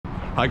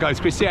Hi guys,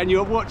 Chris here and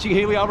you're watching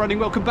Here We Are Running.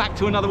 Welcome back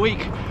to another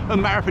week of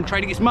marathon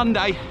training. It's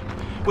Monday.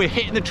 We're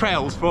hitting the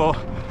trails for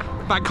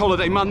Bank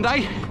Holiday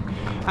Monday.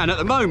 And at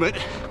the moment,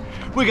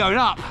 we're going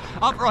up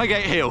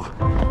Reigate Hill.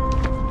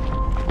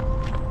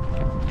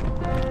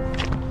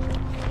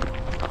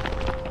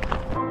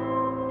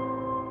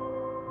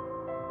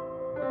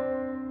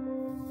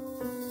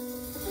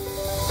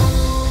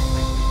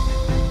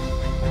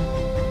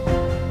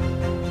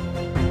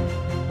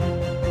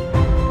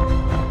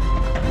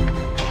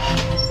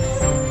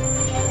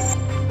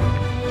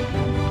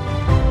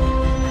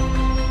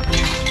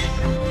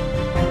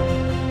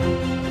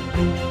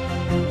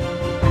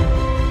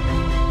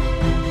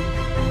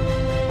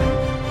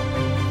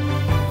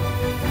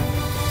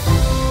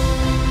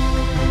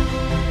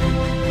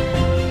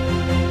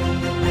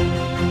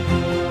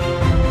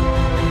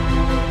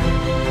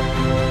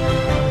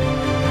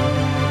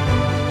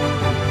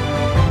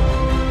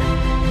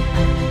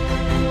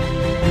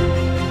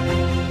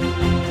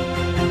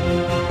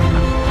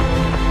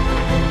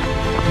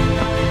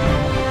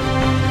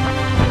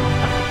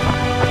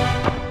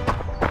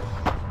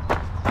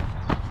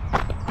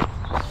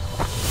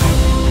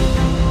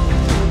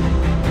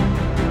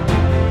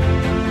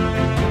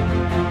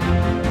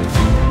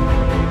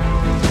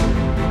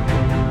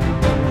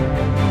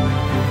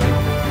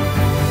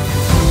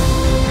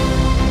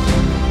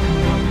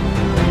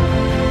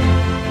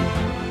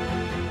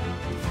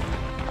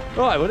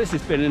 Right, well this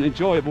has been an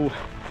enjoyable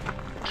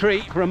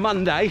treat for a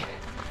Monday.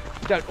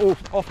 You don't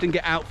often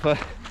get out for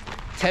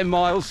 10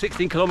 miles,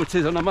 16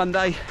 kilometres on a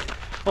Monday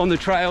on the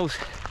trails.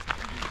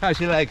 How's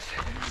your legs?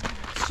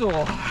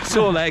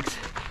 Sore legs.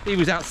 He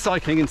was out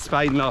cycling in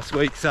Spain last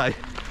week, so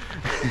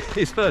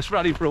his first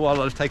running for a while.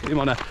 I was taking him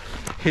on a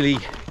hilly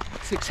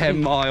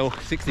 10 mile,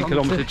 60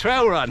 kilometre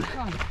trail run.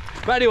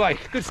 But anyway,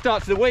 good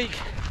start to the week,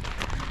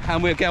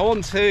 and we'll go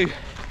on to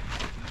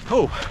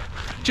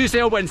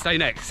Tuesday or Wednesday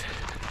next.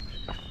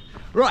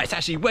 Right, it's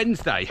actually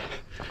Wednesday,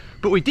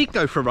 but we did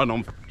go for a run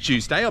on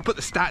Tuesday. I'll put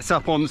the stats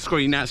up on the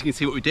screen now so you can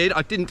see what we did.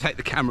 I didn't take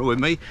the camera with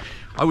me.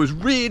 I was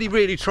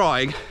really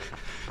trying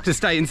to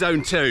stay in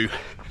zone 2,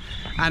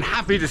 and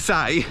happy to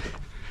say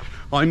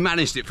I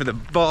managed it for the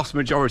vast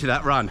majority of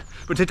that run.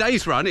 But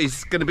today's run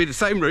is going to be the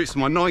same route, so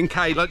my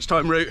 9k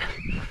lunchtime route,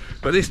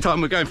 but this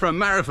time we're going for a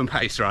marathon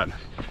pace run.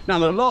 Now,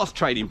 the last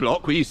training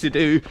block, we used to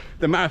do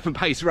the marathon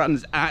pace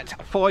runs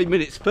at 5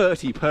 minutes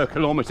 30 per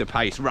kilometre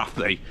pace,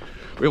 roughly.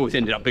 We always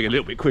ended up being a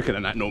little bit quicker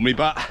than that normally,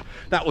 but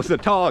that was the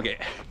target.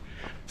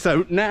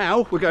 So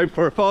now we're going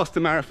for a faster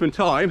marathon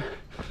time.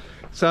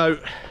 So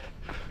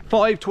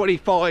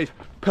 5:25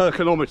 per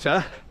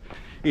kilometre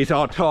is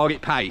our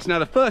target pace. Now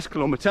the first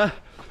kilometre,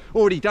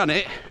 already done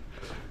it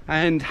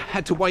and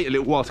had to wait a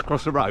little while to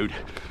cross the road.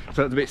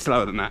 So it's a bit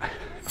slower than that.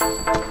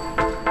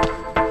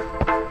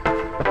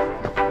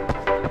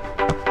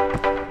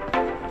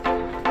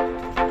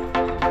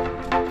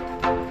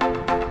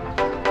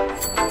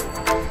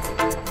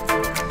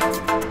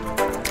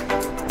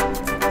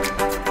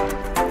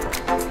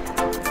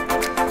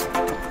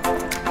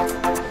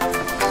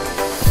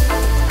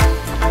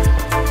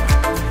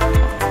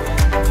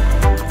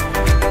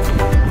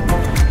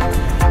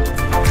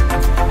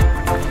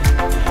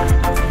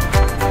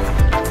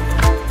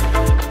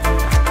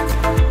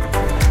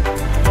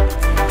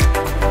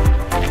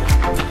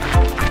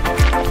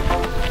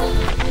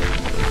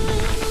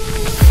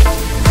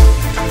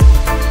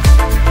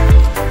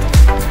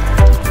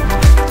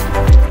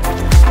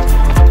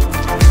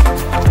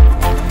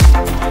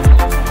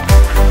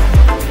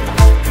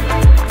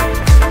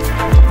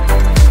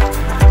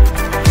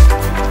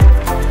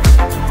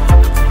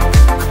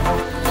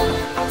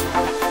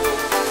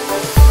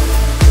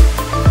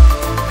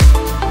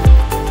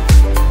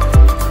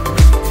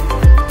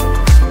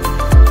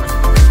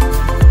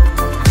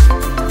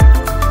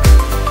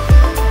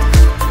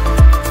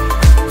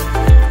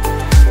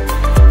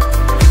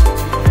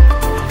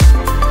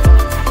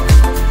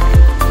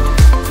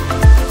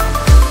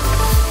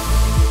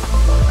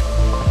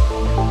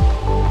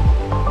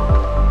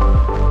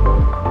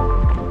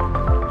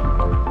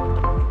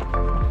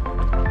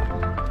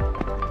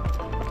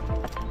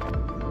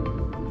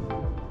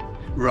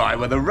 Right,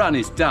 well the run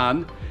is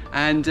done,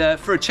 and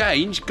for a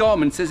change,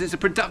 Garmin says it's a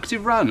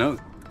productive run. Oh,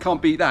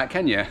 can't beat that,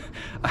 can you?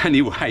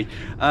 Anyway,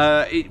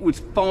 it was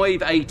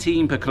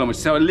 5:18 per kilometre,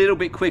 so a little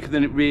bit quicker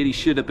than it really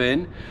should have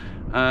been.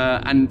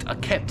 And I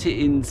kept it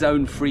in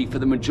zone 3 for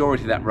the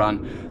majority of that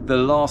run. The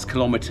last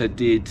kilometre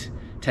did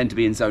tend to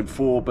be in zone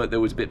 4, but there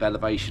was a bit of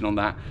elevation on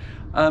that.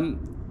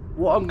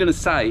 What I'm going to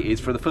say is,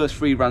 for the first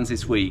 3 runs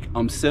this week,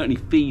 I'm certainly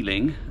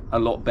feeling a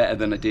lot better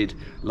than I did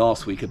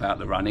last week about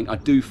the running. I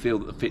do feel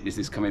that the fitness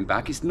is coming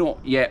back. It's not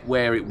yet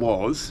where it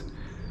was,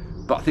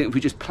 but I think if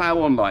we just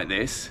plough on like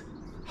this,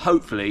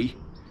 hopefully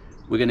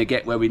we're going to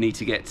get where we need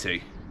to get to.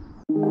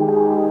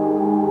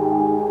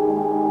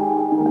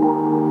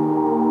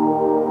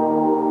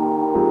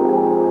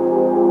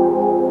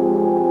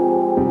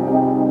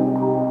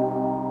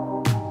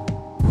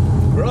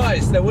 Right,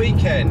 it's the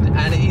weekend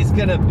and it is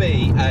going to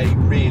be a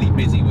really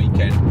busy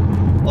weekend.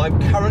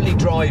 I'm currently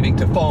driving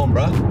to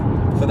Farnborough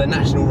for the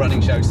National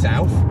Running Show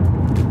South.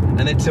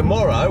 And then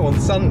tomorrow, on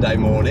Sunday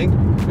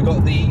morning, we've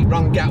got the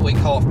Run Gatwick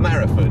Half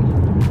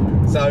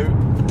Marathon. So,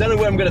 don't know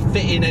where I'm going to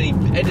fit in any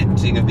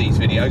editing of these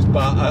videos,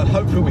 but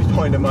hopefully we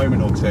find a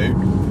moment or two.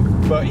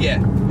 But yeah,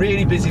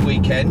 really busy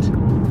weekend.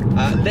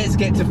 Let's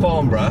get to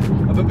Farnborough.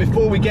 But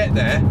before we get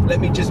there, let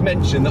me just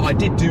mention that I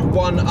did do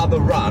one other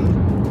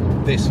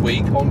run this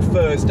week on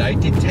Thursday,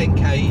 did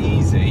 10k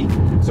easy.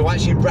 So I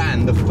actually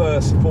ran the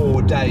first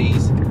 4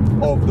 days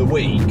of the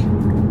week.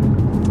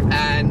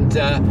 And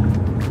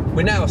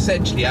we're now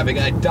essentially having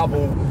a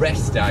double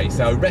rest day.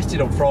 So rested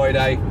on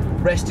Friday,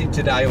 rested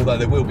today, although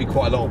there will be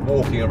quite a lot of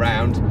walking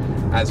around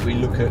as we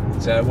look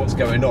at what's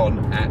going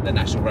on at the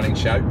National Running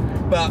Show.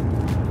 But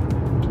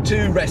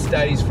 2 rest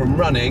days from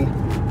running,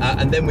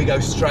 and then we go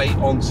straight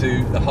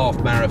onto the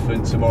half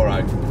marathon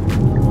tomorrow.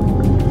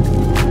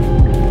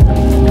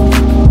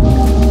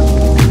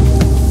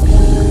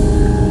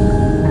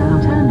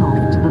 Now turn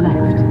off to the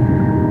left.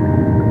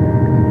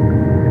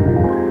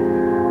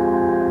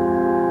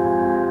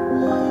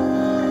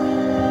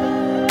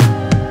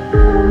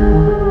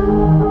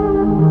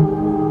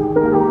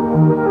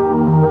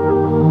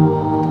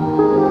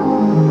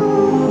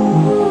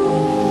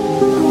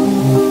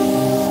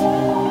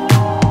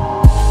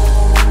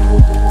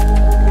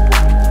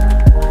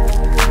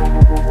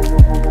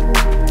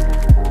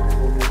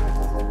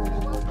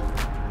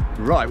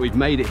 Right, we've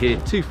made it here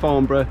to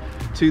Farnborough,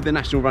 to the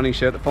National Running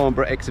Show at the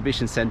Farnborough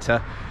Exhibition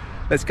Centre.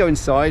 Let's go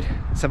inside,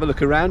 let's have a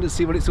look around and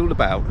see what it's all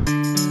about.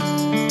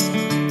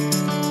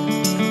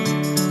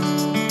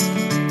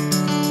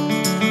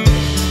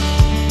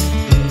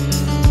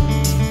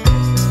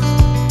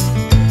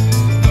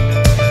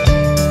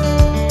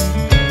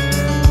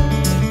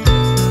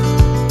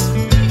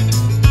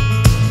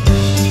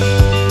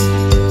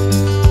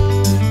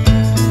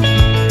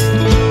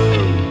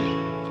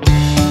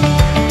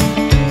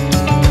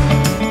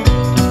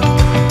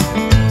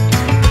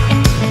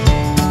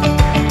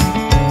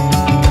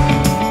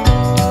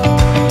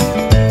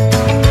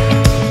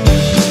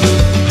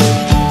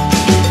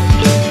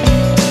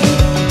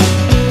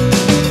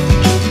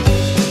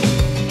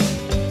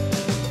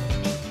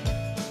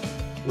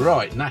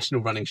 Right,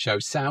 National Running Show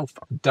South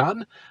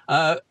done.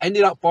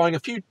 Ended up buying a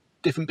few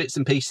different bits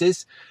and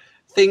pieces,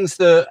 things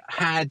that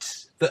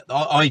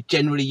I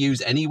generally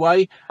use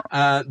anyway,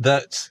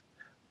 that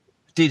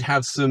did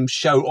have some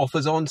show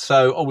offers on,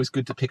 so always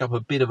good to pick up a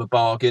bit of a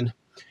bargain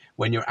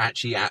when you're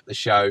actually at the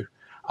show.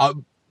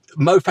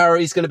 Mo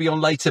Farah is going to be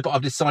on later, but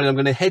I've decided I'm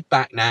going to head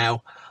back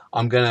now.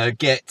 I'm going to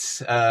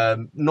get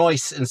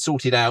nice and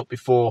sorted out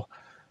before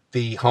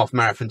the half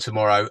marathon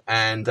tomorrow,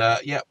 and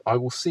yeah, I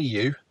will see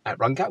you at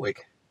Run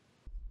Gatwick.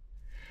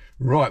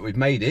 Right, we've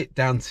made it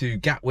down to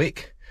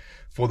Gatwick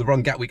for the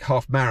Run Gatwick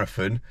Half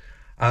Marathon.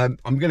 I'm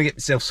going to get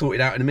myself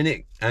sorted out in a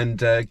minute and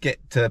get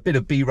a bit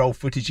of B-roll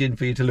footage in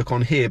for you to look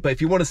on here. But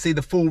if you want to see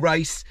the full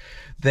race,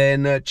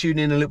 then tune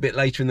in a little bit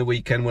later in the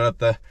weekend. We'll have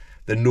the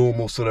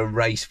normal sort of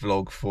race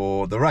vlog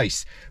for the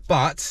race.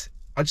 But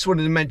I just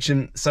wanted to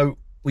mention, so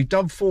we've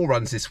done 4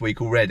 runs this week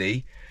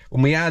already.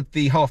 When we add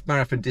the half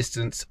marathon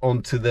distance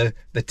onto the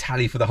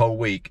tally for the whole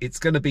week, it's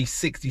going to be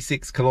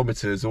 66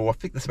 kilometers, or I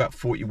think that's about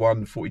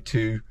 41,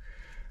 42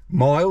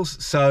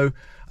 miles. So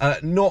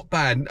not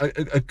bad,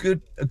 a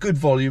good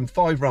volume,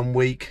 5 run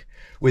week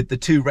with the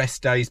 2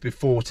 rest days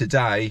before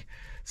today.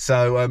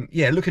 So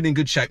yeah, looking in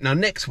good shape. Now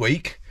next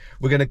week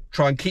we're going to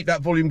try and keep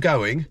that volume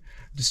going.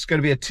 It's going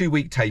to be a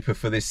 2-week taper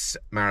for this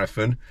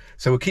marathon,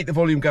 so we'll keep the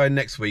volume going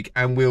next week,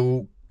 and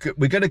we're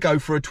going to go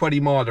for a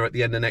 20 miler at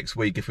the end of next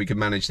week if we can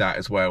manage that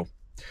as well.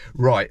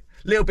 Right,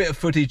 little bit of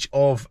footage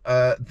of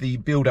the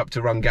build up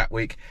to Run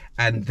Gatwick,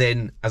 and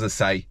then, as I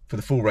say, for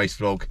the full race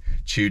vlog,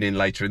 tune in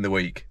later in the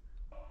week.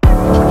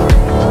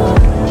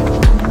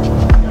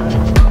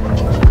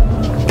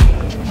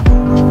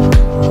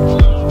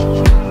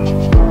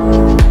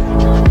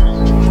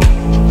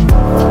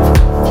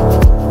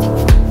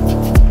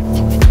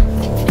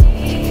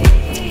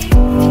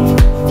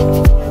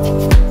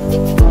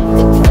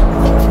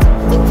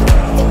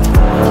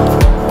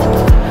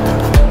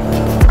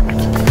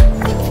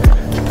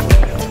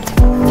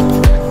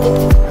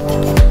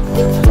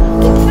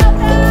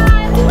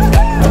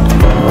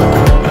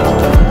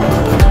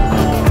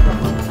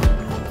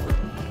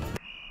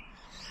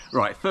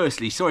 Right,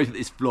 firstly, sorry that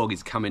this vlog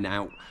is coming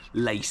out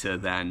later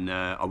than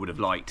I would have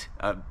liked.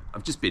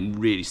 I've just been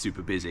really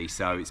super busy,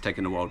 so it's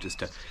taken a while just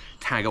to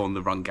tag on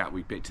the Run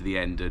Gatwick bit to the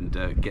end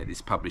and get this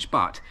published.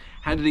 But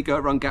how did it go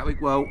at Run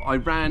Gatwick? Well, I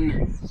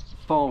ran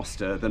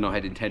faster than I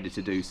had intended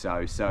to do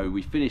so. So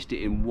we finished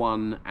it in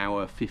 1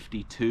 hour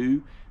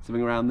 52,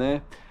 something around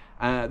there.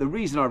 The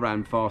reason I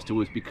ran faster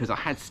was because I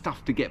had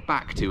stuff to get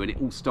back to, and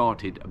it all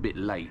started a bit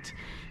late.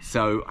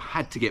 So I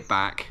had to get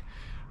back.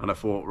 And I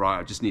thought, right,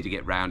 I just need to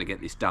get round and get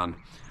this done.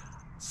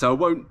 So I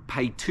won't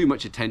pay too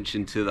much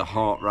attention to the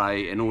heart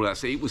rate and all that.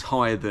 So it was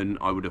higher than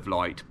I would have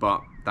liked,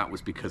 but that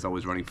was because I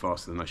was running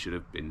faster than I should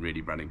have been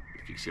really running,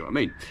 if you see what I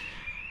mean.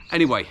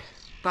 Anyway,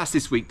 that's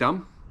this week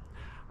done.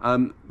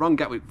 Run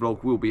Gatwick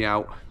vlog will be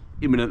out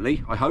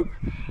imminently, I hope.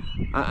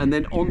 And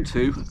then on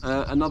to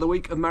another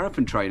week of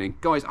marathon training.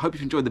 Guys, I hope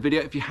you've enjoyed the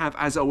video. If you have,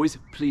 as always,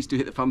 please do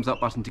hit the thumbs up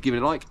button to give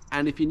it a like.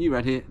 And if you're new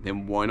around here,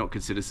 then why not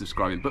consider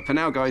subscribing? But for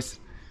now, guys,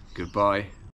 goodbye.